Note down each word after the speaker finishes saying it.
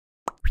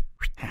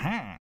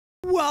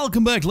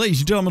Welcome back, ladies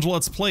and gentlemen, to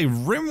Let's Play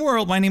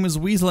Rimworld. My name is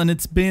Weasel, and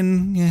it's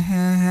been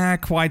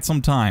quite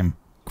some time.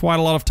 Quite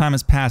a lot of time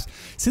has passed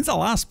since I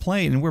last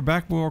played, and we're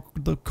back with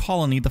the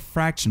colony, the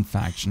Fraction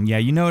faction. Yeah,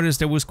 you noticed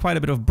there was quite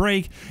a bit of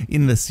break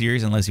in the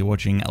series, unless you're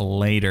watching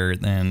later,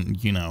 then,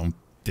 you know,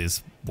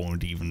 this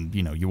won't even,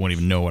 you won't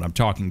even know what I'm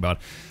talking about.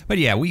 But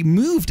yeah, we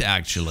moved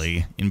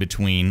actually in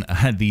between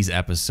these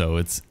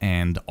episodes,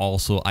 and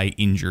also I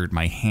injured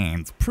my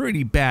hands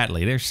pretty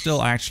badly. They're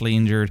still actually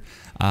injured.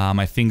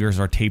 My fingers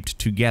are taped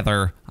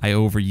together. I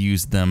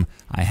overused them.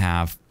 I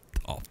have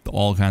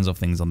all kinds of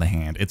things on the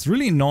hand. It's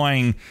really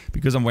annoying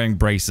because I'm wearing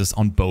braces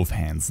on both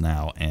hands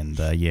now, and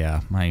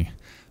yeah, my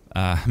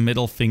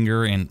middle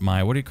finger and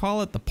my, what do you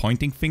call it, the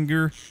pointing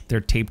finger,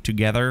 they're taped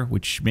together,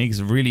 which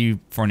makes really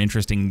for an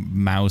interesting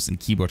mouse and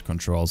keyboard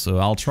control, so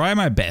I'll try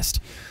my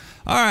best.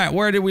 Alright,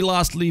 where did we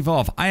last leave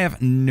off? I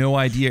have no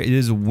idea. It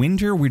is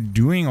winter. We're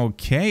doing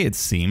okay, it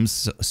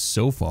seems,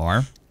 so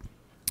far.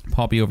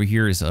 Poppy over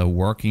here is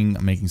working,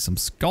 making some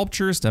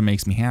sculptures. That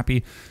makes me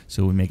happy.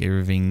 So we make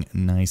everything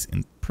nice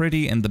and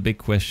pretty. And the big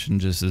question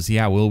just is,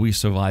 yeah, will we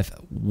survive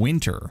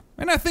winter?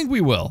 And I think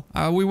we will.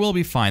 We will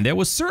be fine. There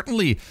was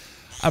certainly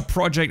a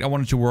project I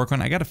wanted to work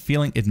on. I got a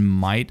feeling it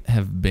might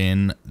have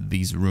been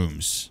these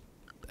rooms.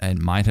 It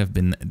might have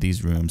been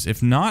these rooms.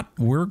 If not,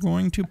 we're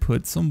going to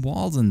put some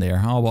walls in there.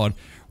 How about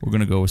we're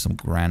going to go with some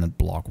granite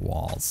block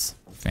walls.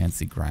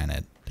 Fancy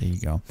granite. There you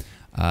go.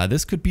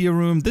 This could be a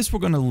room. This we're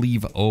going to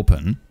leave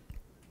open.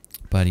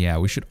 But yeah,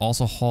 we should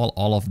also haul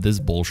all of this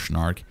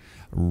bullschnark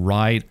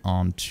right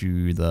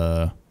onto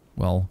the,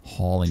 well,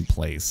 hauling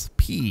place.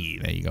 P,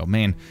 there you go.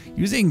 Man,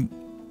 using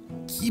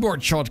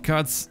keyboard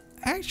shortcuts,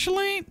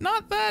 actually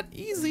not that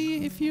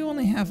easy if you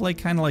only have like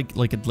kind of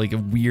like a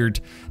weird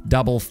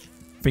double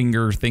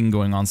finger thing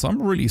going on. So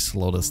I'm really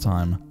slow this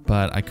time,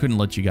 but I couldn't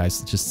let you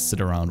guys just sit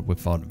around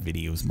without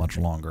videos much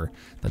longer.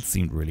 That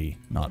seemed really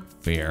not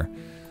fair.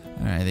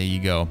 All right, there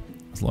you go.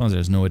 As long as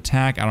there's no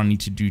attack, I don't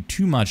need to do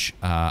too much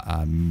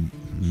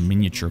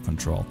miniature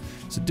control.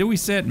 So did we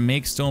set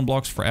make stone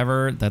blocks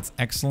forever? That's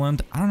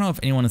excellent. I don't know if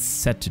anyone is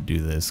set to do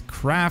this.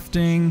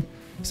 Crafting,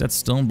 set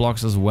stone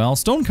blocks as well.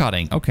 Stone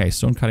cutting, okay,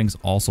 stone cutting is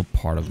also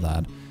part of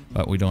that,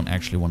 but we don't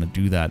actually want to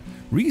do that.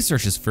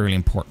 Research is fairly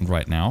important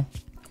right now,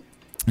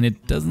 and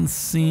it doesn't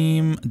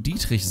seem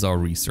Dietrich is our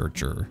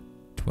researcher.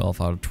 12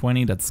 out of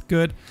 20, that's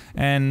good,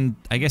 and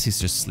I guess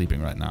he's just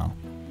sleeping right now.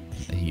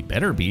 He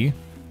better be.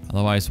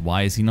 Otherwise,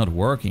 why is he not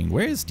working?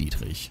 Where is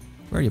Dietrich?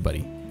 Where are you,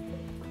 buddy?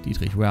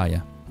 Dietrich, where are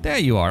you? There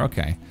you are,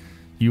 okay.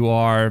 You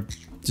are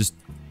just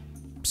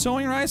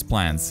sowing rice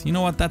plants. You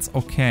know what, that's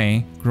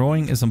okay.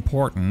 Growing is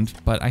important,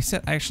 but I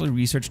set actually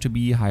research to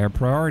be higher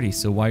priority,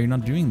 so why are you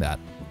not doing that?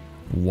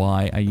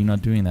 Why are you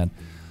not doing that?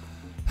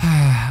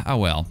 Oh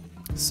well.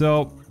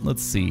 So,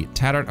 let's see.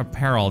 Tattered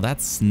apparel,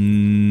 that's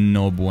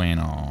no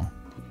bueno.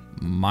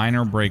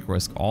 Minor break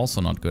risk,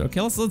 also not good.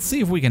 Okay, let's see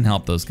if we can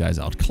help those guys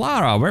out.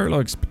 Clara, very low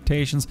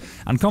expectations.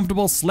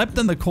 Uncomfortable, slept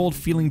in the cold,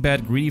 feeling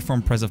bad, greedy for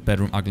impressive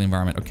bedroom, ugly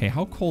environment. Okay,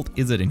 how cold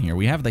is it in here?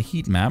 We have the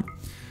heat map.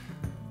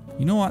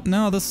 You know what?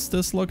 No,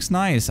 this looks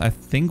nice. I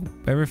think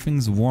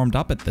everything's warmed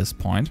up at this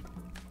point.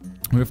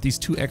 We have these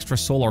 2 extra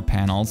solar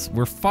panels.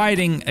 We're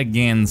fighting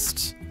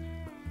against...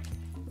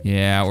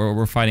 Yeah,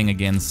 we're fighting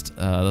against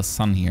the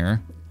sun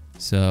here.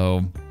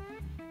 So,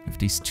 we have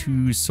these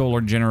 2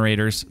 solar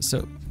generators.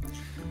 So...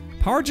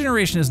 Power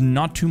generation is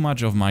not too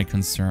much of my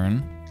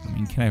concern. I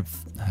mean,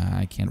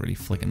 I can't really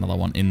flick another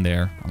one in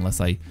there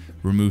unless I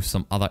remove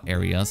some other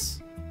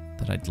areas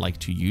that I'd like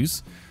to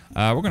use.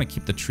 We're gonna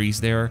keep the trees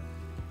there.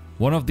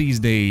 One of these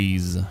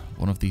days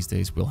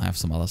we'll have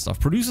some other stuff.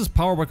 Produces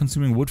power by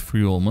consuming wood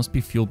fuel. Must be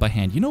fueled by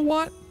hand. You know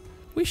what?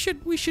 We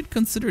should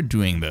consider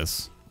doing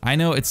this. I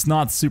know it's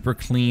not super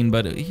clean,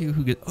 but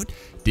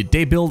did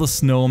they build a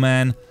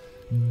snowman?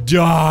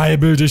 I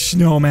built a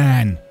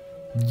snowman.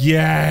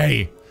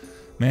 Yay!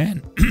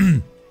 Man,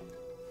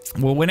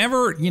 well,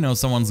 whenever, you know,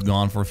 someone's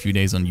gone for a few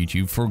days on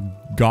YouTube for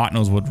God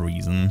knows what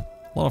reason,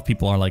 a lot of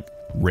people are like,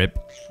 RIP,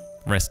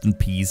 rest in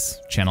peace,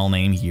 channel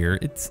name here.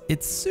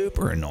 It's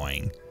super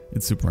annoying.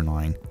 It's super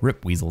annoying.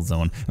 RIP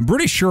WeaselZone. I'm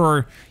pretty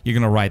sure you're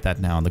gonna write that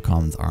now in the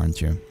comments,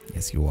 aren't you?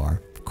 Yes, you are.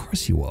 Of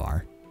course you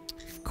are.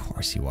 Of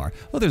course you are.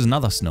 Oh, there's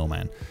another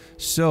snowman.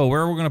 So,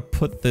 where are we gonna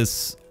put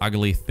this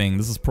ugly thing?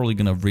 This is probably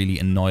gonna really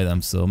annoy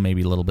them, so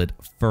maybe a little bit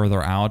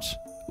further out.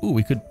 Ooh,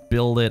 we could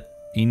build it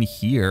in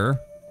here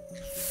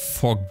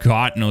for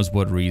God knows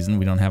what reason.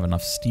 We don't have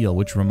enough steel,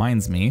 which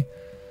reminds me,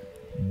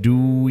 do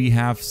we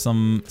have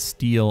some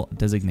steel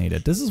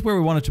designated? This is where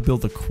we wanted to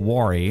build the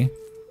quarry,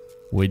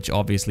 which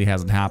obviously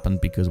hasn't happened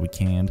because we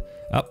can't.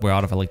 Oh, we're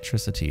out of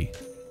electricity.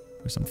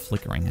 There's some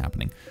flickering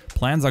happening.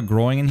 Plants are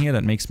growing in here.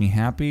 That makes me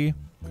happy.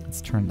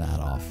 Let's turn that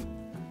off.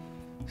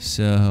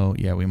 So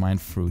yeah, we mine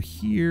through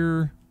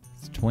here.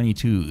 It's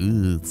 22.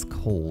 Ooh, it's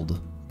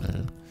cold.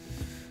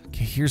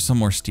 Okay, here's some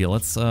more steel.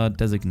 Let's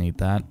designate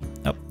that.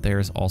 Oh,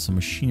 there's also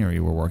machinery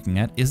we're working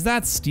at. Is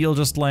that steel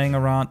just laying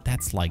around?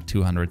 That's like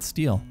 200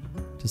 steel.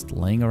 Just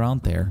laying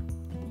around there.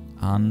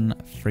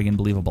 Unfriggin'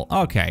 believable.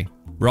 Okay,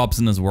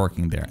 Robson is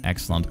working there.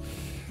 Excellent.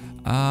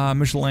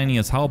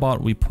 Miscellaneous. How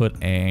about we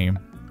put a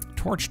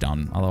torch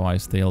down?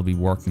 Otherwise, they'll be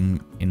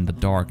working in the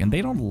dark, and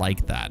they don't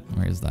like that.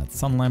 Where is that?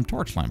 Sun lamp,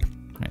 torch lamp.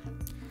 Right.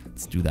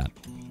 Let's do that.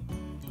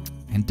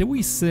 And did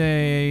we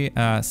say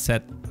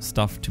set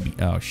stuff to be...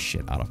 Oh,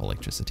 shit, out of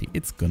electricity.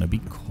 It's gonna be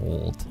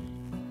cold.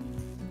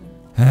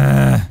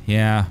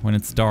 Yeah, when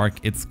it's dark,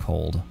 it's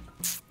cold.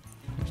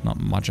 There's not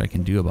much I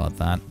can do about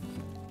that.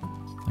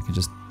 I can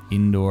just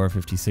indoor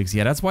 56.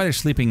 Yeah, that's why they're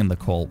sleeping in the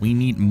cold. We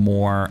need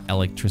more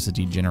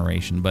electricity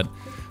generation, but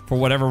for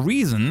whatever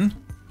reason,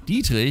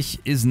 Dietrich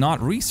is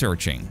not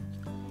researching.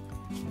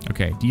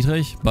 Okay,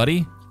 Dietrich,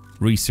 buddy,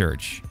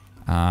 research.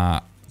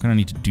 Gonna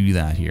need to do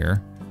that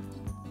here.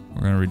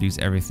 We're gonna reduce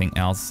everything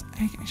else.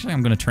 Actually,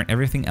 I'm gonna turn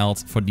everything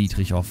else for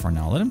Dietrich off for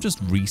now. Let him just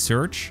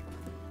research.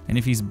 And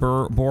if he's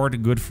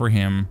bored, good for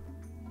him.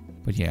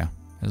 But yeah,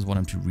 I just want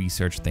him to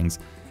research things.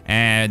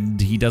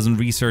 And he doesn't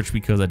research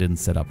because I didn't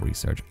set up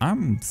research.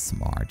 I'm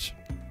smart.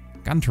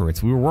 Gun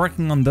turrets. We were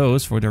working on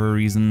those for whatever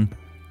reason.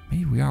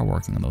 Maybe we are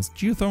working on those.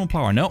 Geothermal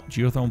power. No,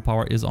 geothermal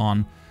power is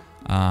on.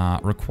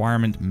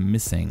 Requirement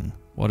missing.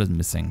 What is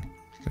missing?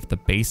 With the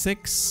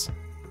basics?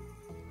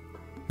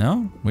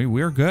 No,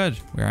 we're good.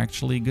 We're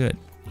actually good.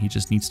 He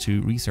just needs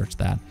to research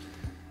that.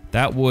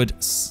 That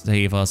would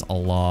save us a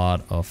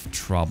lot of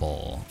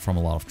trouble. From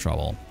a lot of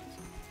trouble.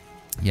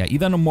 Yeah,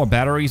 either no more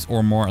batteries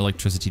or more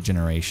electricity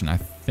generation. I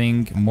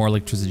think more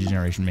electricity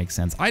generation makes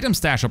sense. Item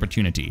stash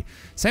opportunity.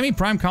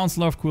 Semi-Prime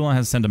Counselor of Coolant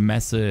has sent a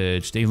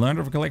message. They learned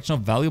of a collection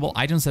of valuable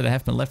items that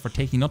have been left for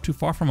taking not too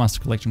far from us. The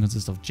collection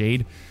consists of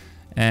jade.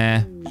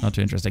 Not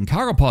too interesting.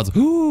 Cargo pods.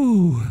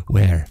 Ooh,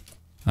 where?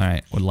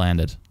 Alright, what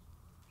landed?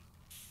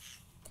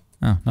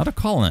 Oh, not a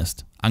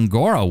colonist.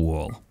 Angora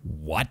wool.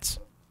 What?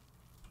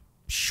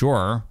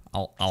 Sure,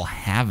 I'll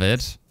have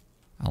it.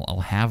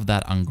 I'll have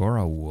that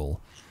Angora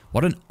wool.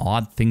 What an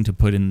odd thing to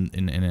put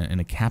in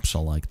a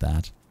capsule like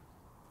that.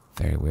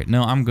 Very weird.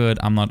 No, I'm good.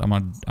 I'm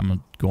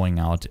not going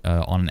out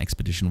on an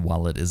expedition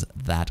while it is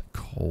that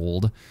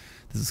cold.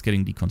 This is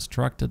getting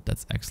deconstructed.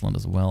 That's excellent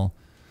as well.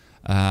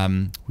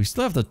 We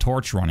still have the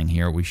torch running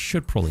here. We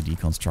should probably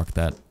deconstruct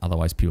that.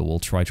 Otherwise, people will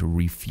try to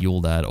refuel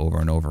that over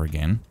and over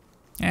again.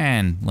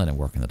 And let it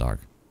work in the dark.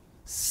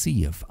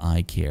 See if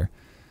I care.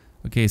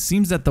 Okay,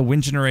 seems that the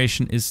wind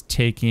generation is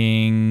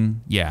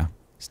taking... Yeah,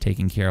 it's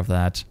taking care of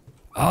that.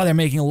 Oh, they're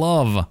making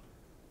love.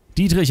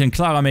 Dietrich and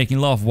Clara making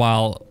love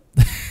while...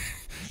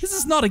 This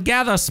is not a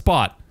gather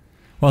spot.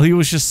 While he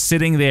was just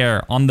sitting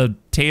there on the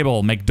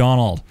table,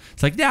 McDonald.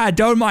 It's like, yeah,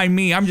 don't mind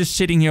me. I'm just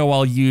sitting here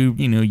while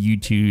you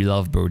two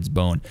lovebirds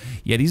bone.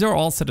 Yeah, these are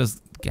all set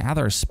as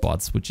gather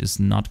spots, which is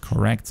not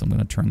correct. So I'm going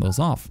to turn those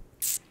off.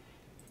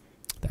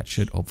 That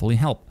should hopefully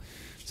help.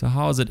 So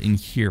how is it in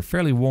here?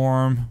 Fairly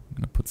warm. I'm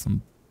going to put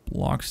some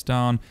blocks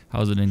down.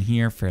 How is it in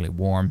here? Fairly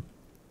warm.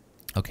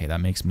 Okay,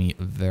 that makes me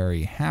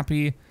very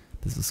happy.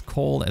 This is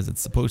cold as it's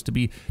supposed to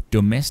be.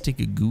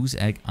 Domestic goose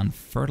egg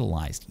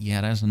unfertilized. Yeah,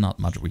 there's not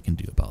much we can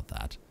do about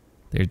that.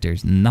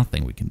 There's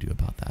nothing we can do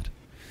about that.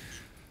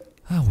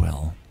 Ah,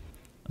 well.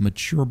 A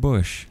mature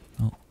bush.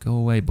 Oh, go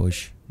away,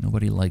 bush.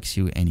 Nobody likes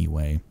you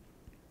anyway.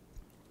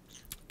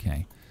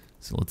 Okay,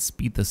 so let's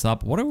speed this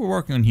up. What are we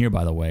working on here,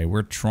 by the way?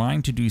 We're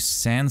trying to do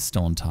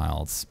sandstone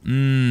tiles.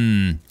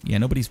 Yeah,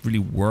 nobody's really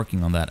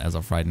working on that as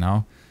of right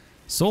now.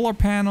 Solar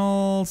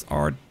panels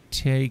are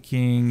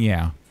taking...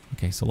 Yeah.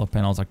 Okay, solar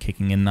panels are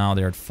kicking in now.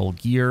 They're at full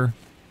gear.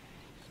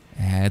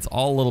 It's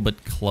all a little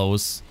bit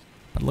close.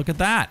 But look at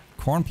that.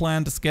 Corn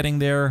plant is getting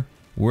there.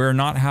 We're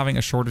not having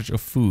a shortage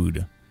of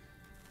food.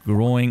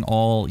 Growing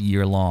all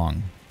year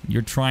long.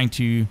 You're trying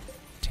to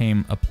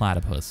tame a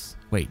platypus.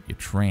 Wait, you're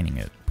training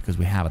it because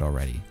we have it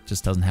already. It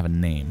just doesn't have a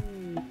name.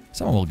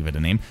 Someone will give it a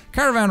name.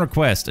 Caravan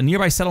request. A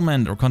nearby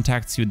settlement or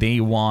contacts you.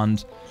 They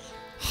want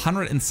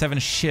 107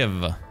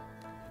 shiv.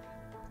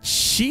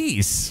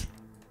 Jeez.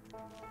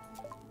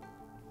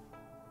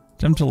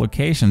 Jump to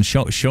location.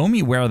 Show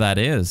me where that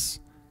is.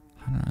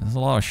 I don't know, there's a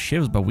lot of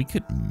shivs, but we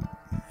could,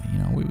 you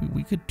know,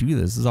 we could do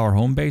this. This is our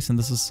home base, and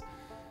this is,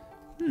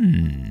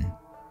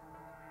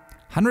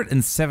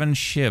 107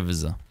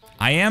 shivs.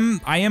 I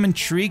am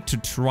intrigued to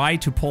try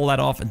to pull that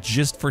off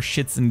just for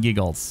shits and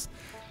giggles.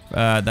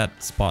 That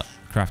spot,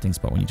 crafting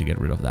spot, we need to get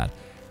rid of that.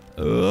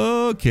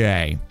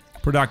 Okay,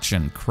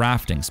 production,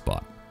 crafting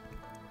spot.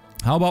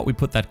 How about we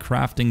put that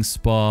crafting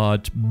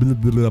spot? Blah,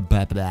 blah,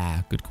 blah,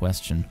 blah. Good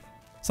question.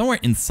 Somewhere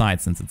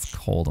inside since it's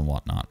cold and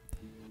whatnot.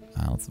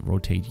 Let's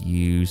rotate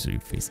you so you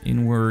face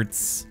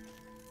inwards.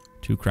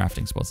 2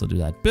 crafting spots, I'll do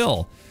that.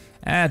 Bill,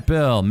 add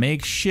Bill,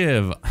 make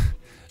shiv.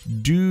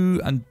 Do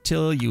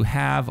until you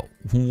have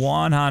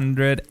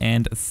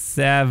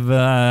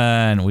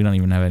 107. We don't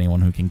even have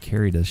anyone who can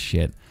carry this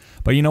shit.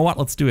 But you know what?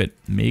 Let's do it.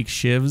 Make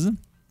shivs.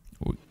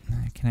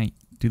 Can I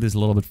do this a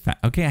little bit fast?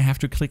 Okay, I have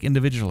to click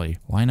individually.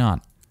 Why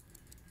not?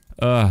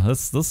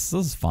 This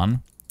is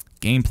fun.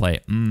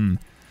 Gameplay.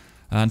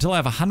 Until I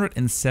have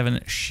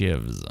 107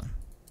 shivs.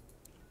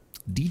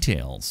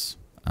 Details.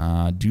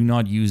 Do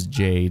not use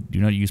jade. Do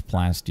not use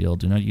plasteel.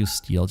 Do not use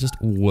steel. Just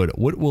wood.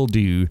 Wood will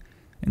do.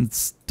 And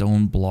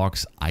stone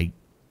blocks, I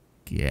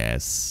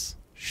guess.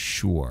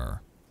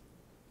 Sure.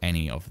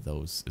 any of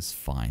those is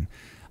fine.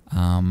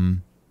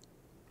 And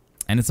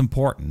it's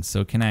important.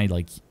 So can I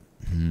like...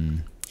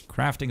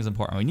 crafting is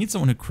important. We need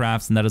someone who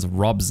crafts, and that is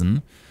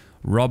Robson.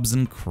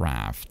 Robson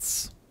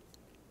crafts.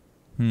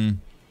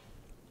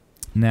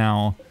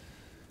 Now,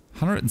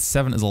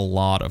 107 is a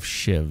lot of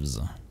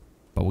shivs.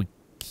 But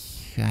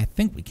I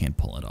think we can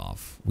pull it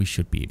off. We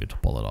should be able to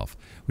pull it off.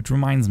 Which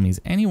reminds me,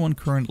 is anyone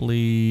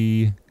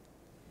currently...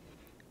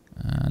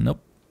 nope.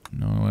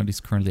 Nobody's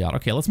currently out.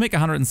 Okay, let's make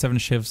 107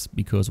 shifts,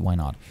 because why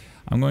not?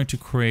 I'm going to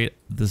create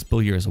this bill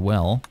here as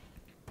well.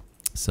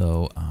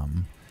 So,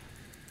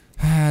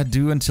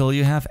 do until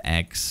you have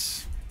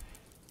X.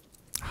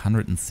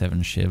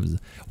 107 shivs.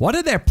 What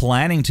are they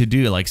planning to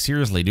do? Like,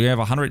 seriously, do you have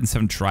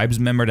 107 tribes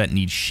member that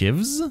need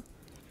shivs?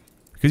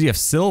 Because you have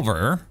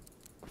silver.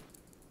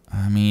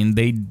 I mean,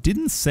 they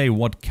didn't say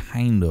what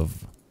kind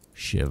of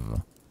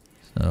shiv.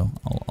 So,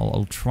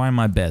 I'll try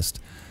my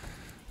best.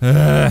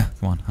 Come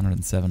on,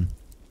 107.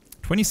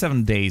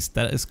 27 days,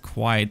 that is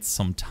quite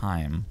some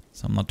time.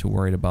 So I'm not too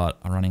worried about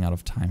running out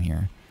of time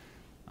here.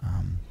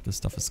 This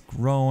stuff is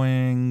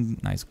growing.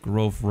 Nice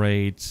growth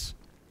rate.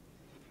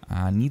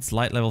 Needs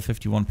light level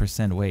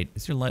 51%. Wait,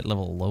 is your light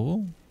level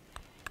low?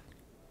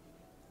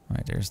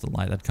 Alright, there's the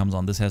light that comes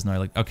on. This has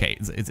no... Okay,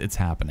 it's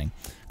happening.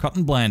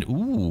 Cotton blend.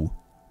 Ooh.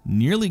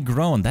 Nearly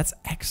grown. That's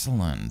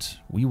excellent.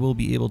 We will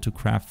be able to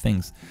craft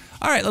things.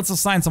 Alright, let's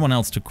assign someone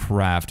else to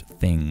craft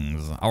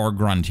things. Our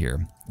grunt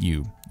here.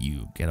 You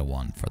get a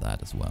 1 for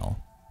that as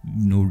well.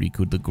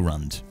 Noriko the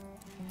grunt.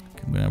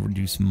 Okay, I'm gonna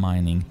reduce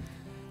mining.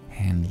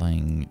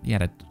 Handling. Yeah,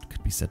 that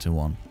could be set to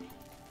 1.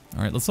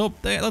 Alright, let's hope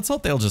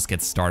they'll just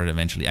get started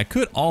eventually. I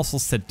could also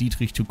set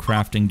Dietrich to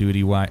crafting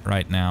duty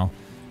right now.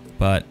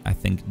 But I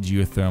think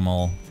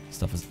geothermal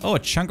stuff is... Oh, a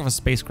chunk of a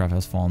spacecraft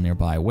has fallen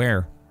nearby.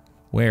 Where?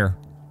 Where?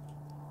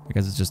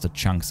 Because it's just a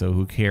chunk, so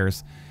who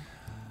cares?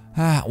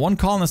 One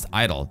colonist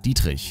idle.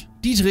 Dietrich.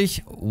 Dietrich,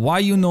 why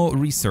you know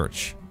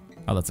research?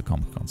 Oh, that's a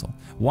command console.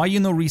 Why you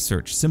know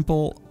research?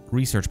 Simple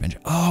research bench.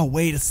 Oh,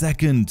 wait a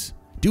second.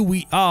 Do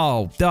we?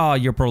 Oh, duh,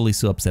 you're probably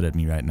so upset at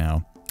me right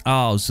now.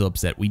 Oh, so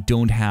upset. We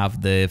don't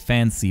have the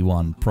fancy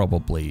one,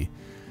 probably.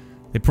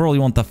 They probably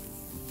want the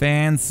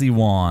fancy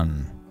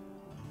one.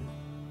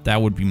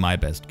 That would be my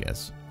best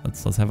guess.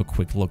 Let's have a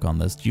quick look on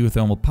this.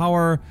 Geothermal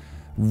power.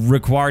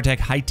 Require tech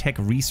high-tech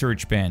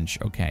research bench.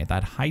 Okay,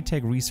 that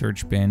high-tech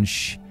research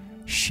bench.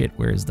 Shit,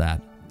 where is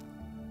that?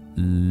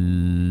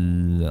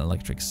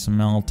 Electric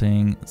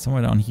smelting.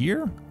 Somewhere down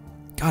here?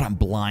 God, I'm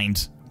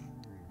blind.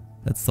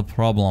 That's the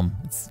problem.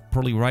 It's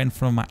probably right in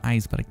front of my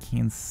eyes, but I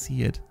can't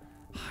see it.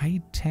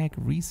 High-tech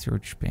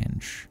research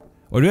bench.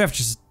 Or do I have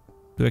just...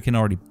 Do I can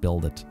already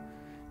build it?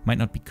 Might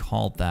not be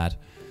called that.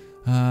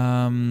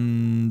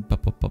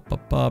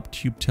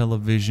 Tube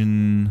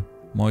television.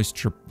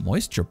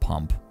 Moisture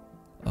pump.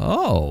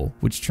 Oh,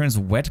 which turns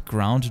wet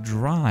ground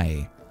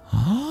dry.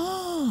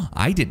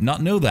 I did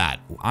not know that.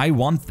 I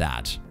want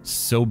that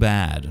so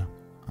bad.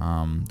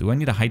 Do I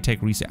need a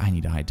high-tech research? I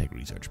need a high-tech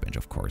research bench,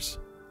 of course.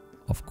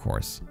 Of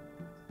course.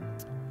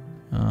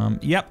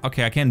 Yep,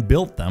 okay, I can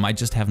build them. I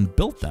just haven't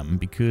built them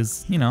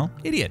because, you know,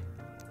 idiot.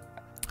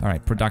 All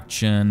right,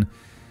 production.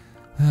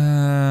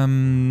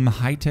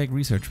 High-tech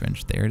research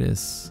bench. There it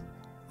is.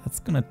 That's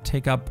gonna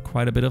take up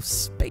quite a bit of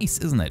space,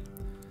 isn't it?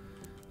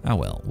 Oh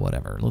well,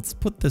 whatever. Let's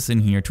put this in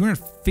here.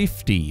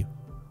 250.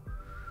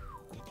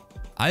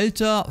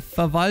 Alter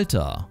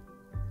Verwalter.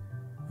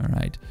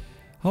 Alright.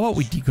 How about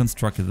we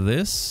deconstruct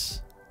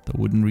this? The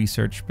wooden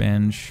research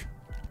bench.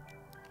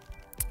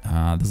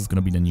 This is going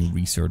to be the new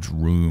research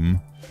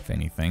room, if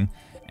anything.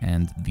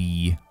 And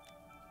the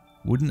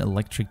wooden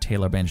electric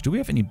tailor bench. Do we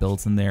have any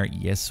builds in there?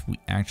 Yes, we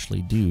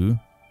actually do.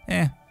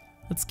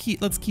 Let's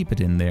keep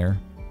it in there.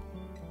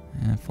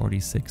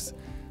 46.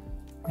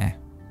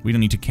 We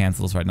don't need to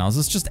cancel this right now. This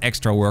is just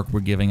extra work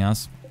we're giving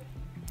us.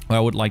 Well,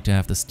 I would like to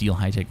have the steel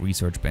high-tech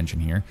research bench in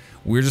here.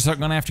 We're just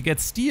gonna have to get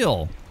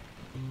steel.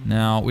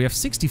 Now, we have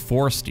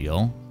 64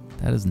 steel.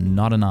 That is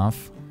not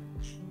enough.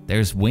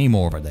 There's way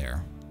more over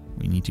there.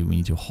 We need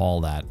to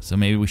haul that. So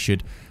maybe we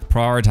should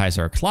prioritize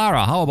her.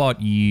 Clara, how about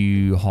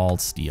you haul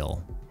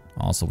steel?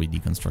 Also, we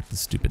deconstruct the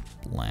stupid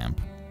lamp.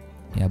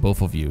 Yeah,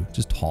 both of you.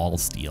 Just haul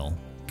steel.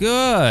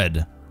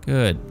 Good.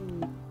 Good.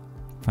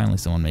 Finally,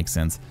 someone makes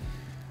sense.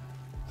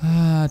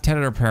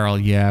 Tattered apparel.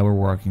 Yeah, we're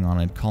working on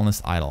it.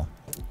 Colonist idle.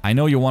 I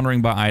know you're wondering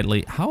about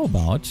idly. How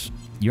about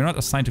you're not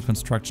assigned to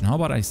construction? How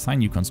about I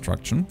assign you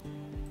construction?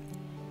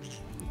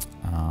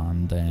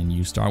 And then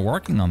you start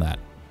working on that.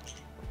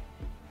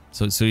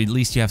 So at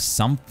least you have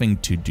something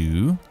to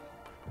do.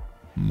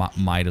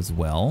 Might as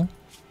well.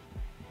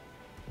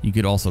 You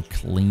could also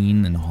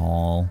clean and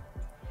haul.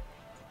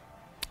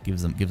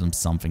 Gives them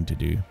something to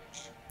do.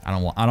 I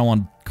don't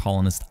want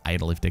colonists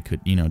idle if they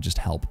could, you know, just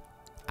help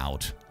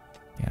out.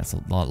 Yeah, it's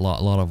a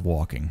lot of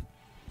walking.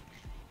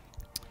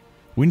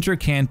 Winter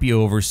can't be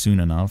over soon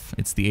enough.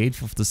 It's the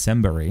 8th of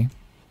December.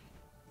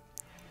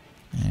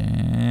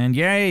 And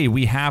yay,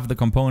 we have the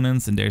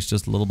components and there's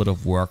just a little bit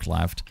of work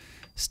left.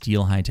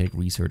 Steel high-tech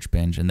research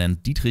bench. And then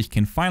Dietrich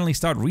can finally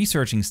start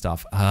researching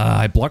stuff.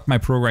 I blocked my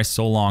progress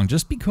so long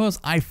just because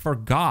I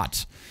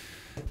forgot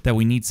that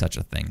we need such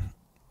a thing.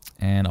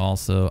 And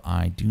also,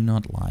 I do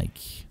not like...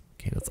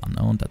 Okay, that's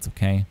unknown. That's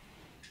okay.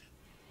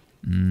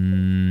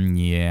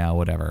 Yeah,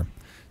 whatever.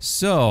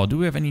 So, do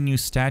we have any new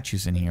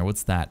statues in here?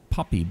 What's that?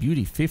 Puppy,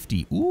 beauty,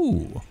 50.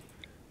 Ooh.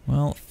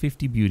 Well,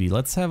 50 beauty.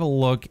 Let's have a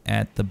look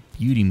at the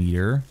beauty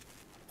meter.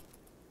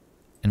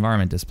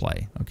 Environment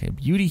display. Okay,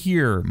 beauty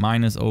here,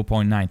 minus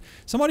 0.9.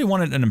 Somebody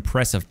wanted an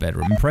impressive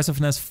bedroom.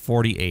 Impressiveness,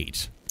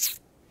 48.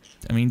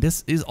 I mean,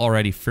 this is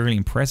already fairly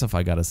impressive,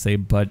 I gotta say,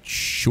 but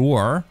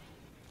sure.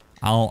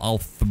 I'll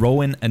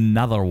throw in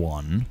another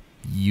one.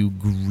 You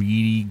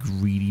greedy,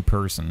 greedy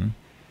person.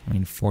 I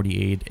mean,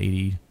 48,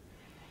 80.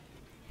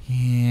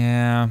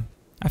 Yeah,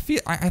 I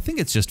think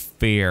it's just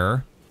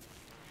fair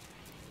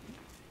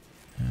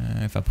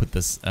if I put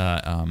this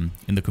in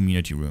the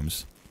community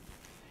rooms.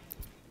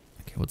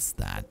 Okay, what's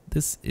that?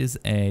 This is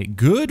a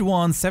good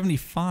one,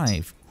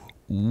 75.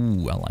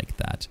 Ooh, I like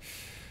that.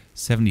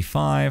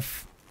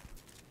 75.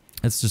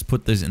 Let's just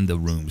put this in the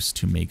rooms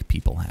to make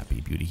people happy.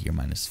 Beauty here,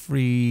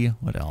 -3.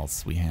 What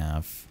else we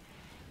have?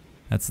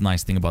 That's the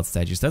nice thing about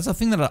statues. That's a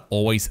thing that I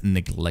always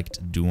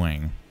neglect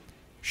doing.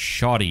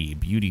 Shoddy,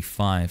 beauty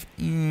 5.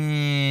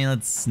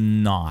 Let's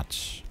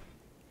not.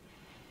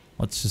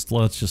 Let's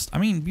just. I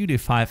mean, beauty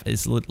 5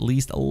 is at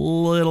least a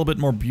little bit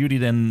more beauty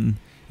than,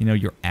 you know,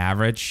 your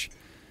average.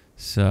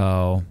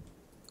 So,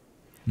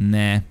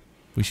 nah.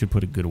 We should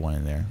put a good one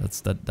in there.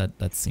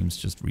 That seems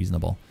just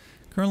reasonable.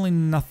 Currently,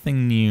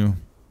 nothing new.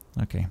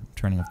 Okay,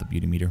 turning off the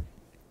beauty meter.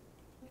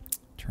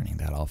 Turning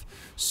that off.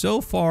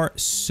 So far,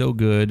 so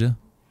good.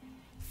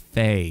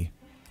 Faye.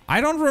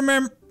 I don't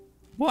remember.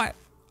 What?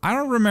 I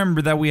don't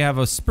remember that we have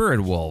a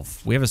spirit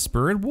wolf. We have a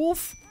spirit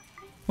wolf?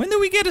 When did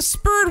we get a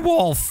spirit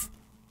wolf?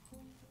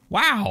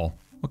 Wow.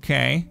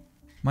 Okay.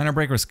 Minor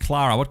breakers,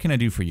 Clara. What can I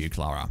do for you,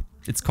 Clara?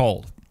 It's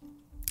cold.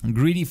 I'm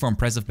greedy for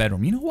impressive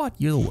bedroom. You know what?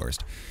 You're the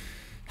worst.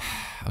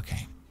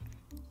 Okay.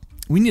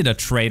 We need a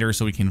trader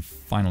so we can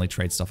finally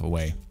trade stuff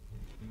away.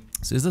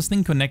 So is this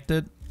thing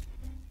connected?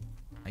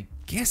 I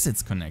guess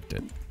it's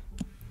connected.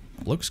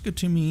 Looks good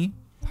to me.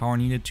 Power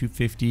needed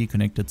 250.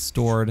 Connected,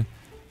 stored.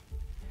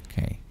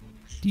 Okay.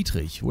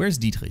 Dietrich, where's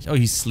Dietrich? Oh,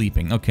 he's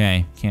sleeping.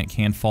 Okay,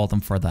 can't fault him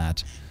for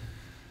that.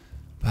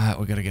 But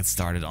we gotta get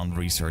started on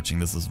researching.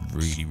 This is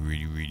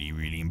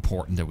really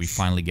important that we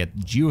finally get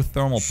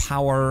geothermal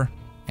power.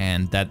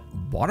 And that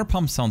water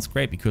pump sounds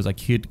great because I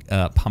could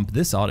pump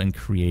this out and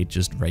create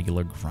just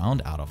regular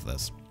ground out of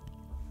this.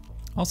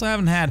 Also, I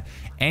haven't had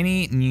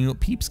any new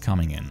peeps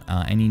coming in,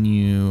 any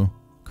new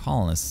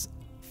colonists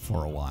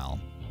for a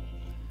while.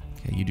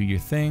 Okay, you do your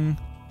thing.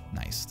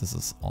 Nice, this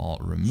is all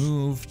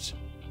removed.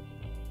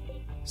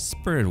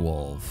 Spirit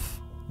wolf,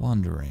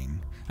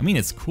 wandering. I mean,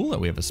 it's cool that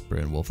we have a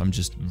spirit wolf. I'm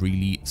just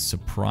really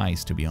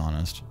surprised, to be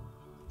honest,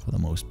 for the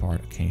most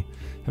part. Okay,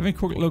 having a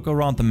quick look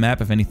around the map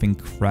if anything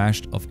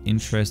crashed of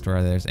interest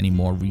or there's any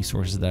more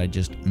resources that I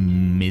just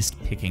missed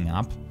picking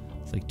up.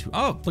 It's like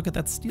oh, look at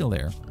that steel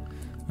there.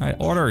 All right,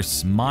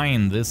 orders,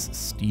 mine this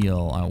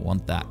steel. I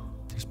want that.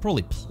 There's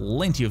probably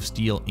plenty of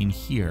steel in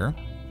here.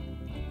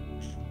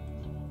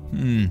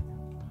 I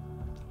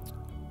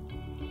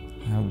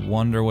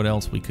wonder what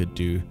else we could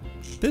do.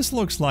 This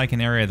looks like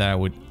an area that I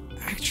would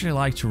actually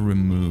like to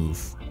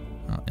remove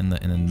in the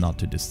not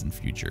too distant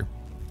future.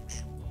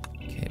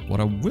 Okay, what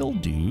I will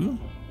do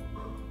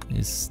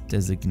is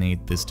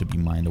designate this to be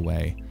mined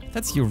away.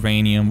 That's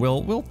uranium.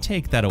 We'll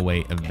take that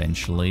away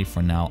eventually.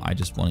 For now, I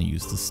just want to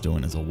use the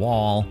stone as a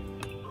wall.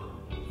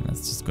 And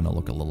that's just gonna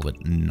look a little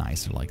bit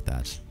nicer like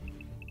that.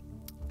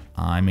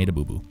 I made a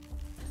boo-boo.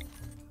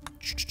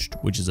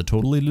 Which is a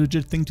totally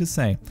legit thing to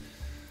say.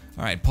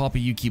 Alright, Poppy,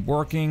 you keep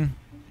working.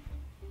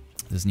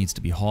 This needs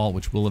to be hauled,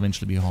 which will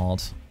eventually be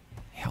hauled.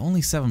 Yeah,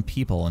 only 7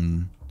 people,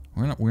 and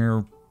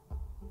we're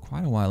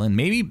quite a while in.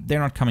 Maybe they're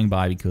not coming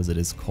by because it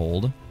is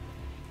cold.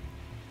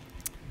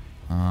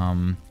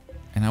 And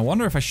I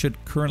wonder if I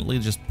should currently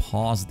just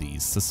pause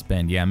these.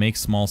 Suspend. Yeah, make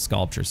small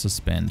sculpture.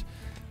 Suspend.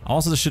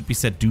 Also, this should be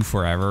set do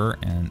forever,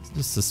 and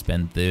just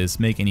suspend this.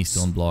 Make any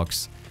stone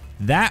blocks.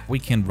 That we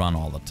can run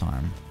all the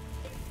time.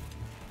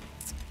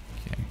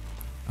 Okay.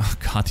 Oh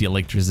god, the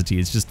electricity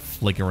is just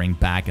flickering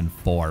back and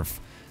forth.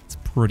 It's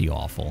pretty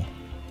awful.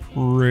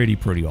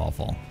 Pretty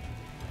awful.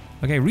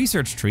 Okay,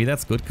 research tree,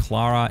 that's good.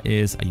 Clara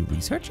is... Are you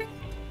researching?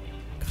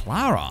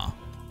 Clara?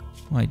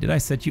 Wait, did I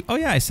set you... Oh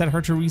yeah, I set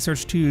her to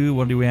research too.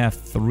 What do we have?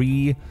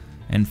 3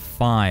 and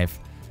 5.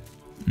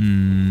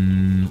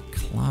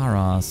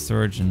 Clara,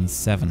 surgeon,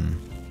 7.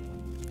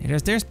 Hey,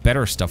 there's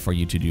better stuff for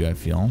you to do, I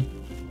feel.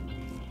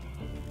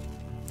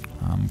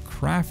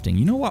 Crafting.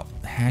 You know what?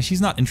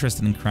 She's not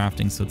interested in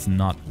crafting, so it's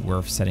not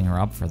worth setting her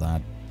up for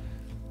that.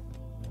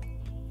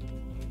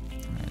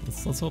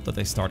 Alright, let's hope that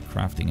they start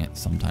crafting it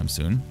sometime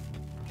soon.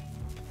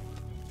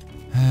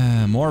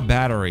 More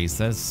batteries.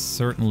 That's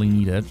certainly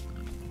needed.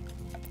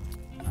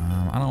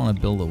 I don't want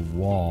to build a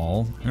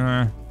wall.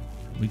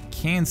 We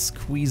can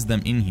squeeze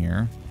them in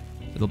here.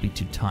 It'll be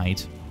too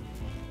tight.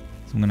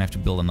 So I'm gonna have to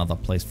build another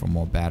place for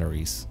more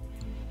batteries.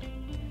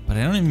 But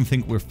I don't even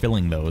think we're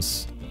filling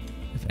those,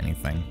 if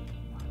anything.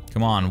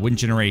 Come on, wind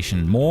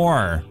generation,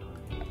 more!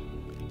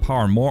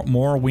 Power,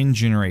 more wind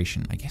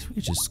generation. I guess we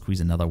could just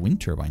squeeze another wind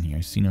turbine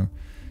here. See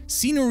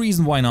no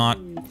reason why not.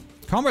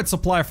 Combat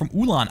supply from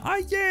Ulan. Ah,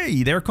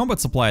 yay! They're a combat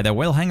supply. They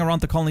will hang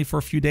around the colony for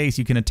a few days.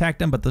 You can attack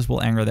them, but this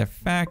will anger their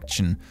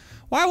faction.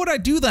 Why would I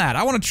do that?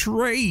 I want to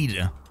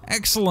trade.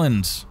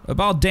 Excellent.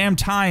 About damn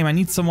time. I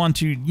need someone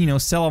to, you know,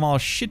 sell them all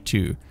shit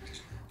to.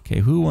 Okay,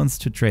 who wants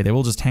to trade? They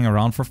will just hang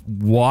around for...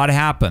 What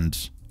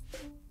happened?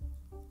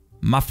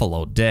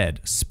 Muffalo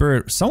dead.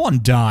 Spirit... Someone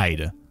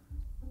died.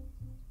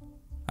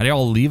 Are they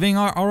all leaving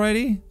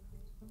already?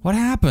 What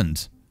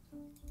happened?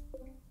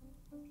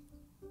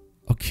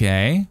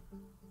 Okay.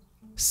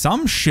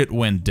 Some shit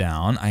went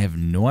down. I have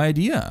no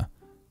idea.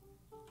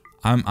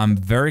 I'm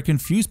very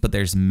confused, but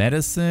there's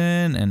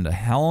medicine and a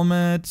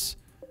helmet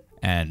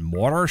and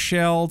mortar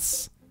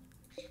shells.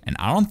 And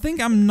I don't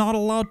think I'm not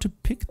allowed to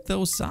pick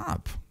those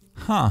up.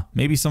 Huh,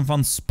 maybe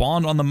someone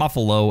spawned on the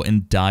Muffalo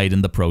and died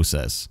in the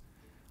process.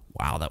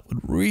 Wow, that would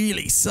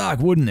really suck,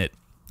 wouldn't it?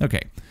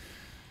 Okay.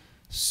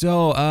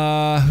 So,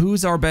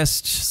 who's our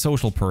best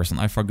social person?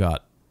 I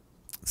forgot.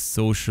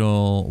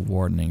 Social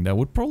wardening. That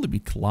would probably be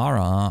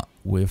Clara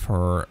with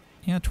her...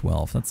 Yeah,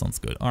 12. That sounds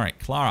good. Alright,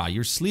 Clara,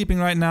 you're sleeping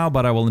right now,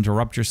 but I will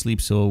interrupt your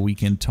sleep so we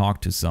can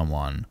talk to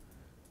someone.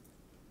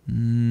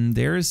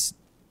 There's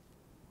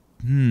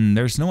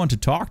no one to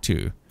talk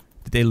to.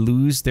 Did they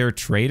lose their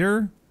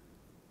trader?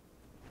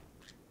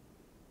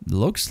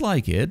 Looks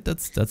like it.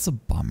 That's a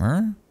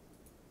bummer.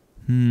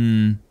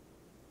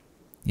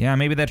 Yeah,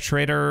 maybe that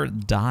trader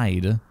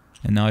died,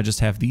 and now I just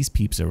have these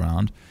peeps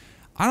around.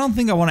 I don't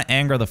think I want to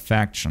anger the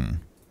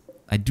faction.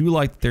 I do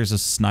like that there's a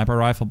sniper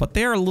rifle, but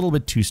they're a little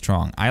bit too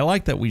strong. I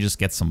like that we just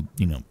get some,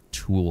 you know,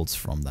 tools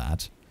from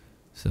that.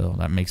 So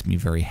that makes me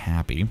very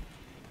happy.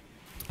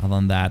 Other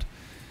than that,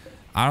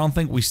 I don't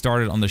think we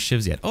started on the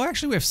shivs yet. Oh,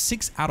 actually we have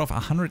 6 out of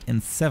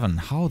 107.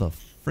 How the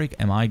frick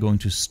am I going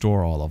to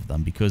store all of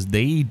them? Because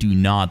they do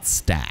not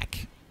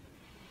stack.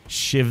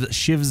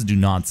 Shivs do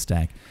not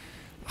stack.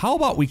 How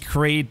about we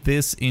create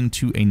this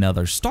into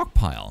another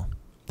stockpile?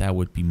 That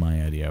would be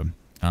my idea.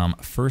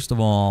 First of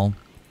all,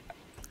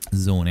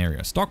 zone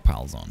area,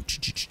 stockpile zone.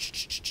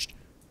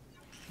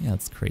 Yeah,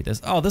 let's create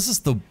this. Oh, this is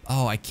the...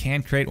 Oh, I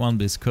can't create one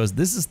because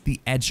this is the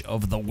edge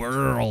of the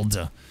world.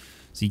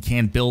 So you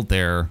can't build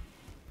there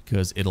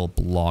because it'll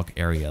block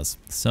areas.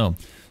 So,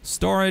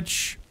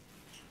 storage.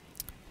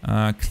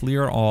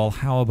 Clear all.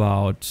 How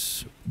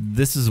about...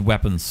 This is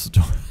weapons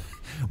storage.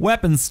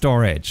 Weapon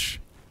storage.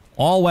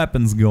 All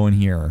weapons go in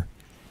here.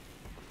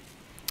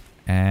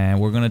 And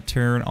we're gonna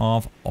turn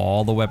off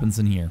all the weapons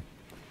in here.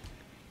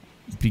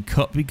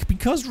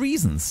 Because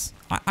reasons.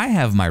 I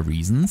have my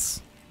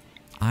reasons.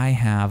 I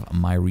have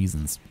my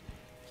reasons.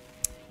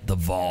 The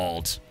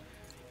vault.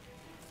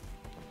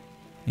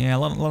 Yeah,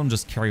 let them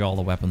just carry all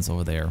the weapons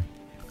over there.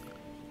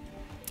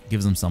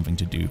 Gives them something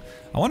to do.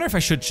 I wonder if I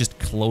should just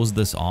close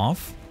this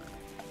off.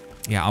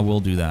 Yeah, I will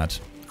do that.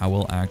 I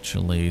will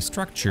actually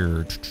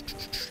structure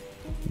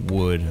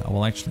wood. I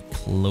will actually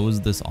close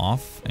this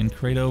off and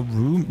create a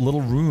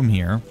little room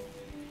here.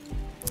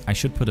 I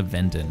should put a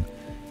vent in.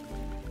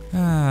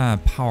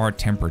 Power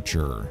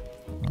temperature.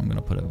 I'm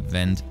gonna put a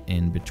vent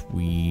in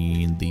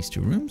between these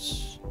two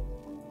rooms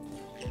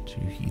to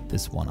heat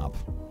this one up.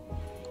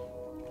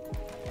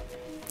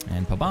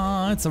 And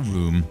ba-ba, it's a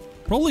room.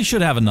 Probably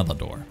should have another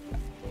door.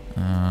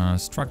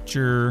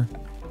 Structure,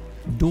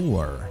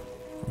 door,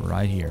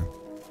 right here.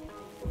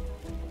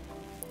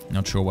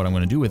 Not sure what I'm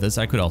gonna do with this.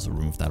 I could also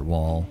remove that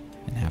wall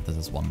and have this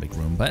as one big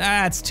room, but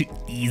it's too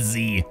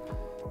easy.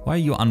 Why are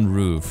you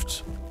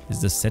unroofed?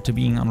 Is this set to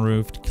being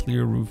unroofed?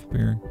 Clear roof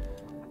beer.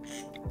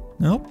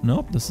 Nope,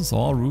 nope, this is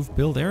all roof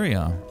build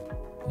area.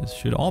 This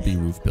should all be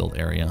roof build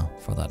area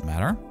for that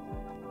matter.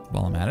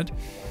 While I'm at it.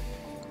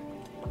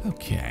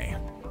 Okay.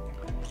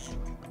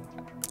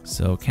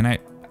 So can I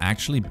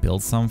actually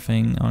build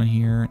something on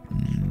here?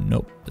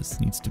 Nope, this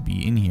needs to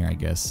be in here, I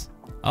guess.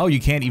 Oh, you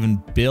can't even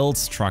build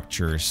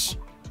structures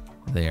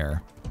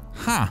there.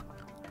 Huh.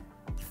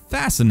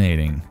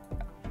 Fascinating.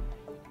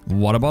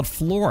 What about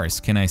floors?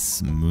 Can I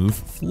smooth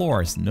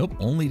floors? Nope,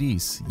 only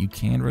these. You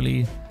can't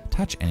really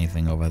touch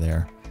anything over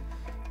there.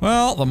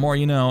 Well, the more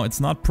you know. It's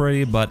not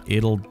pretty, but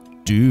it'll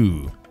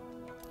do.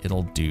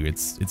 It'll do.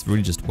 It's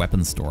really just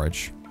weapon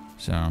storage.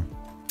 So,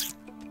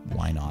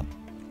 why not?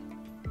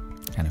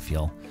 Kind of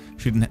feel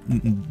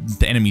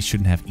the enemies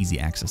shouldn't have easy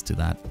access to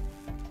that.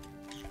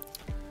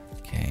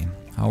 Okay,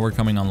 how we're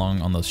coming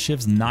along on those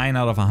shifts? 9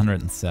 out of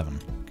 107.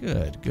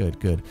 Good, good,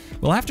 good.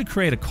 We'll have to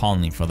create a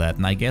colony for that,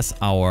 and I guess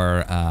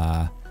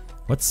our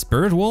what's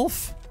Spirit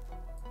Wolf?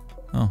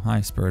 Oh,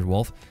 hi, Spirit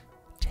Wolf.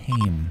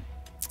 Tame.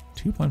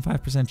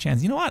 2.5%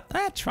 chance. You know what?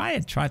 Try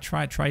it. Try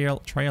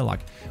your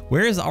luck.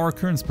 Where is our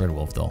current Spirit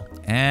Wolf though?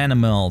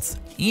 Animals.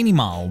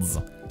 Animals.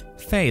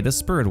 Faye, the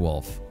Spirit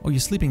Wolf. Oh,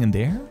 you're sleeping in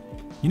there?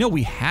 You know,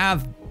 we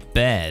have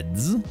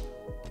beds.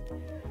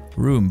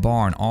 Room,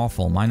 barn,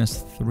 awful,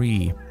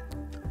 -3.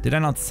 Did I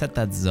not set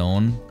that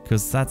zone?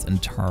 Because that's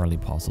entirely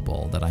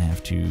possible that I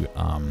have to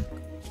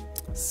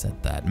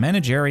set that.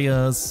 Manage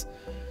areas.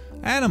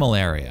 Animal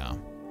area.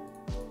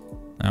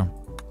 Oh.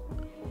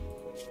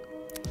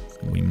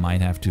 We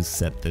might have to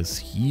set this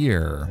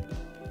here.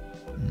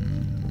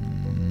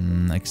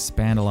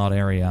 Expand allowed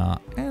area.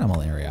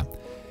 Animal area.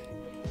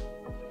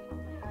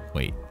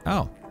 Wait.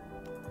 Oh.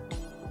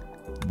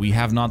 We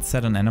have not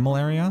set an animal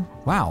area?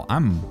 Wow,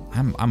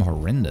 I'm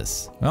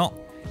horrendous. Well,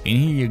 in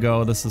here you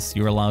go. This is,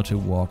 you're allowed to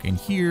walk in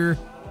here.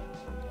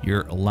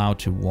 You're allowed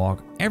to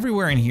walk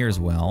everywhere in here as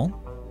well.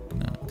 I'm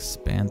gonna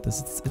expand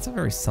this. It's a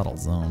very subtle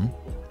zone.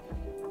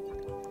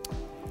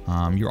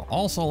 You're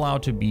also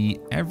allowed to be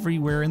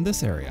everywhere in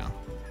this area.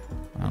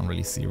 I don't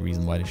really see a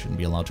reason why they shouldn't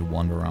be allowed to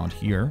wander around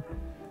here.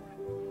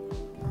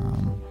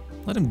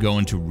 Let them go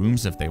into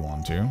rooms if they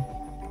want to.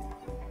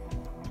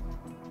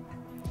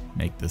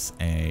 Make this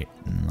a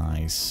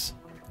nice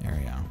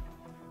area.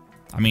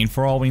 I mean,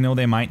 for all we know,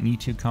 they might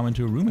need to come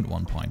into a room at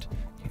one point.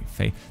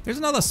 Okay, there's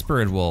another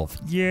spirit wolf.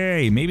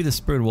 Yay! Maybe the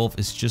spirit wolf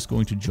is just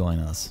going to join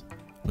us.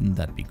 Wouldn't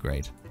that be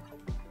great?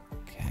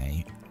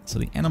 Okay, so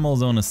the animal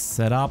zone is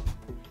set up.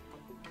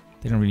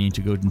 They don't really need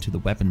to go into the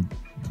weapon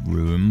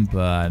room,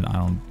 but I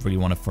don't really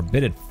want to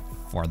forbid it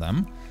for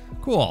them.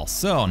 Cool,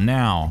 so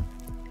now,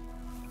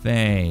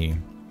 Faye.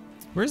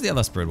 Where's the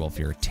other spirit wolf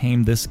here?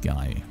 Tame this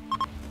guy.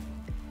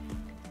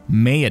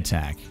 May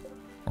attack,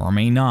 or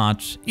may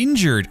not.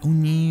 Injured, oh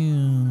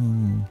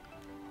no.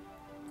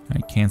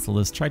 Alright, cancel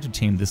this. Try to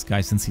tame this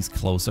guy since he's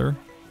closer.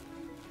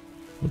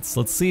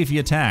 Let's see if he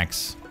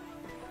attacks.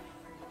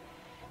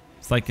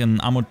 It's like an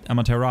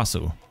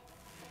Amaterasu.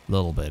 A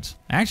little bit.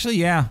 Actually,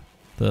 yeah.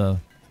 The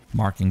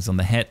markings on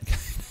the head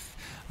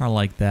are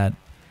like that.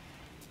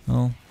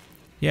 Well,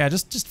 yeah,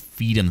 just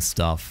feed him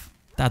stuff.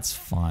 That's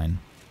fine.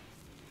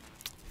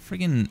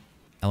 Friggin'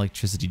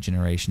 electricity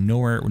generation,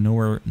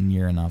 nowhere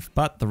near enough.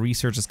 But the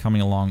research is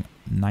coming along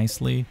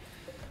nicely.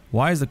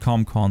 Why is the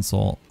comm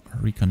console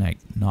reconnect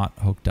not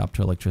hooked up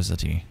to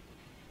electricity?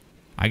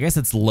 I guess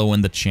it's low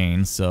in the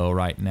chain, so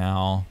right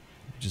now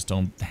just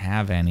don't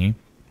have any.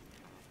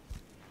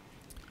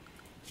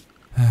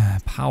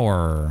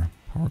 Power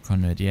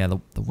conduit. Yeah,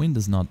 the wind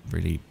is not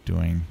really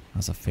doing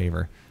us a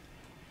favor.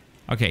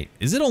 Okay,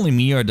 is it only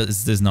me or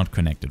is this not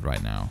connected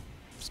right now?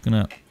 Just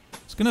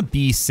gonna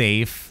be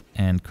safe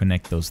and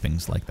connect those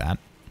things like that.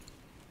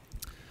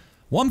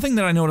 One thing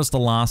that I noticed the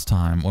last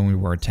time when we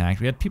were attacked,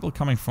 we had people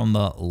coming from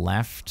the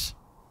left.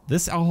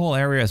 This whole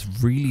area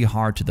is really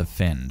hard to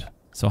defend.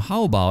 So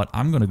how about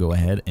I'm gonna go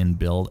ahead and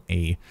build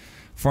a,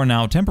 for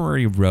now,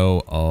 temporary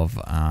row of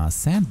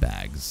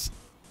sandbags.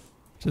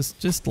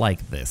 Just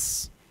like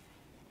this.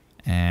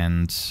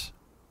 And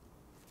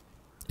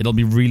it'll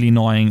be really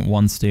annoying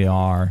once they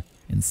are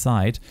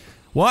inside.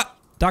 What?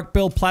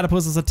 Duck-billed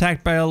platypus is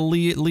attacked by a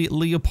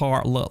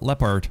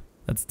leopard.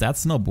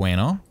 That's no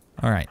bueno.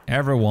 All right,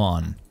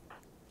 everyone.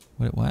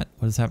 What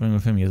is happening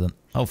with him? He isn't.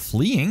 Oh,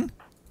 fleeing?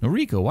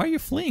 Noriko, why are you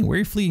fleeing? Where are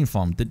you fleeing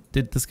from?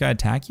 Did this guy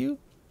attack you?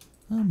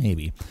 Oh,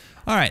 maybe.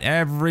 All right,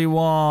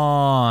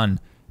 everyone.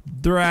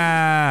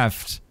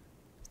 Draft.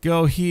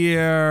 Go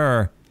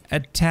here.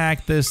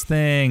 Attack this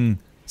thing.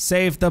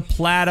 Save the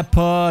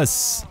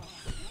platypus.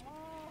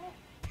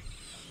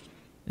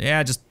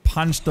 Yeah, just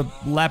punch the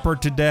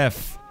leopard to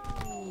death.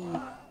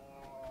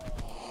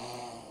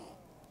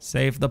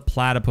 Save the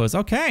platypus.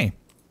 Okay.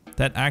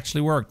 That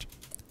actually worked.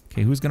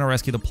 Okay, who's gonna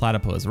rescue the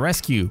platypus?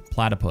 Rescue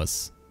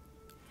platypus.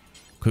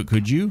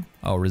 Could you?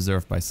 Oh,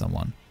 reserved by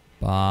someone.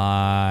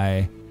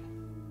 By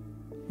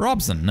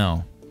Robson,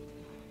 no.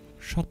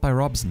 Shot by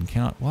Robson,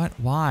 cannot, what?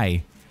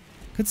 Why?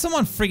 Could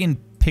someone friggin'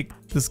 pick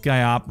this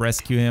guy up,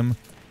 rescue him?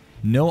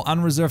 No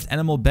unreserved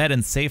animal bed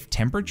and safe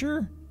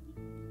temperature?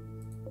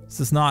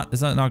 Is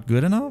that not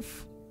good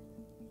enough?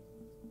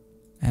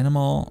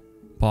 Animal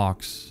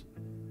box.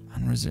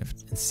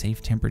 Unreserved and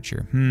safe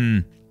temperature.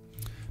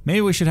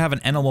 Maybe we should have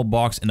an animal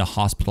box in the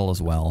hospital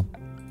as well.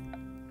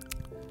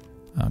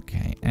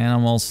 Okay,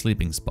 animal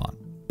sleeping spot.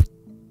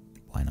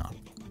 Why not?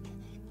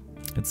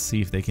 Let's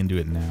see if they can do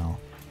it now.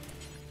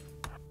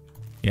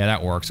 Yeah,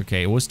 that works.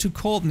 Okay, it was too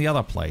cold in the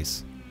other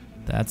place.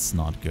 That's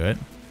not good.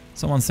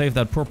 Someone save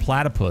that poor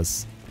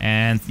platypus.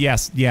 And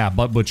yes, yeah,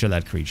 but butcher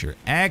that creature.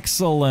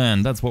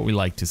 Excellent. That's what we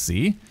like to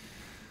see.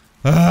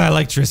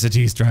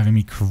 Electricity is driving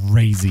me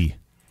crazy.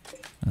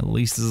 At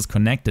least this is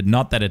connected.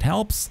 Not that it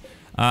helps.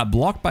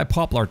 Blocked by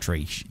poplar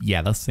tree.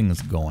 Yeah, this thing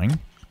is going.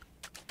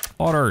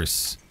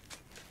 Orders.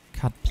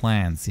 Cut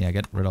plants. Yeah,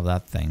 get rid of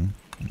that thing.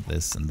 And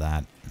this and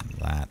that and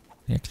that.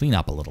 Yeah, clean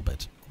up a little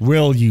bit.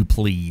 Will you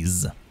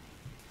please?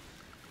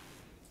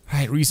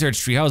 Alright, research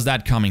tree. How's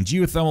that coming?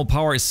 Geothermal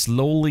power is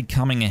slowly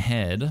coming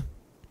ahead.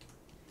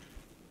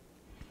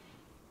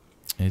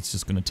 It's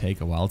just gonna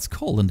take a while. It's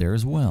cold in there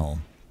as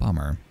well.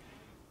 Bummer.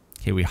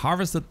 Okay, we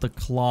harvested the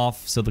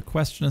cloth. So the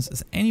question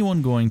is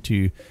anyone going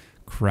to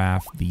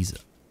craft these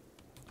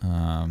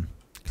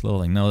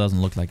clothing? No, it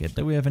doesn't look like it.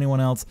 Do we have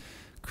anyone else?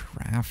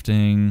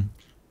 Crafting.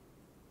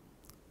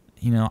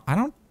 You know, I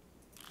don't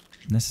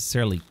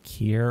necessarily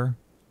care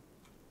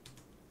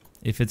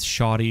if it's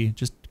shoddy.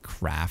 Just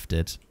craft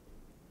it.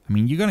 I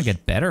mean, you're gonna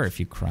get better if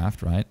you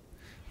craft, right?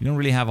 You don't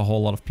really have a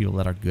whole lot of people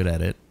that are good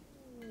at it.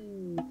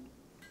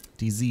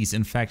 Disease,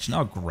 infection.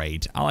 Oh,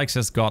 great. Alex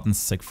has gotten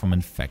sick from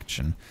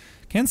infection.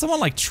 Can someone,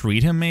 like,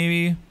 treat him,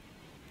 maybe?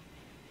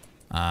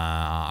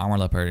 Armor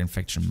leopard,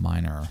 infection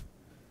minor.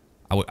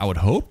 I would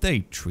hope they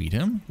treat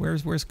him.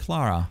 Where's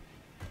Clara?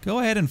 Go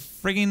ahead and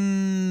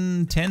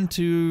friggin' tend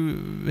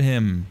to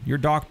him. You're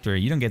doctor.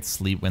 You don't get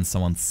sleep when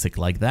someone's sick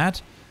like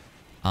that.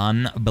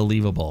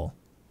 Unbelievable.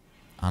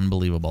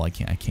 Unbelievable. I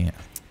can't.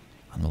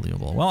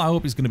 Unbelievable. Well, I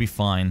hope he's gonna be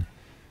fine.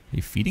 Are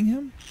you feeding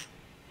him?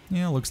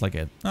 Yeah, looks like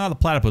it. Ah, the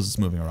platypus is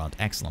moving around.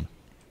 Excellent.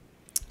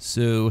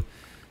 So,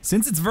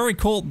 since it's very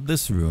cold in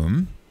this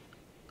room,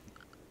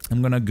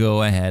 I'm gonna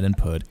go ahead and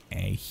put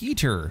a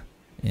heater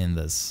in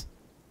this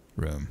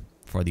room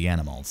for the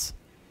animals.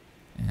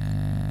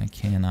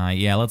 Can I?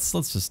 Yeah, let's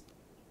just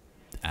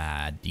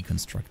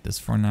deconstruct this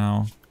for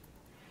now.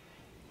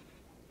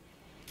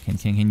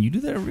 Can you do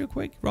that real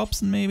quick,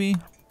 Robson? Maybe,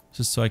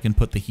 just so I can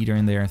put the heater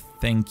in there.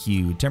 Thank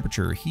you.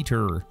 Temperature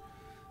heater.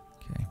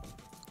 Okay.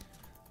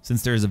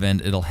 Since there's a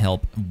vent, it'll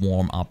help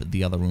warm up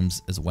the other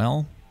rooms as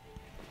well.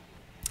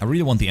 I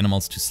really want the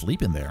animals to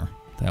sleep in there.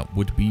 That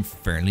would be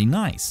fairly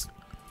nice.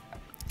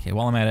 Okay,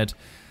 while I'm at it,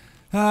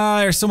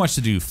 there's so much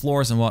to do,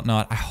 floors and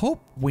whatnot. I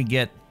hope we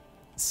get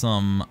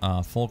some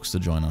folks to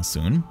join us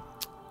soon.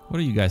 What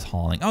are you guys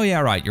hauling? Oh yeah,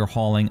 right, you're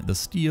hauling the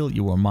steel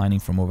you were mining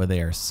from over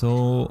there.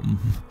 So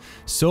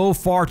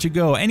far to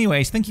go.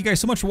 Anyways, thank you guys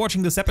so much for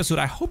watching this episode.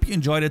 I hope you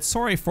enjoyed it.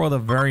 Sorry for the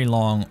very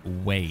long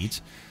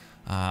wait.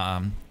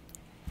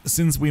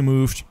 Since we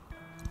moved,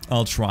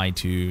 I'll try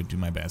to do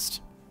my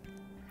best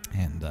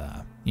and,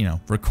 you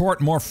know, record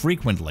more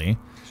frequently.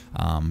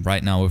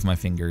 Right now with my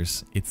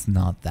fingers, it's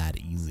not that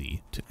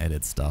easy to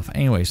edit stuff.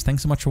 Anyways,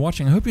 thanks so much for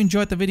watching. I hope you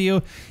enjoyed the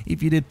video.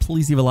 If you did,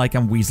 please leave a like.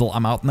 I'm Weasel.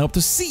 I'm out and I hope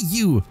to see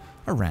you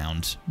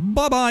around.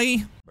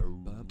 Bye-bye.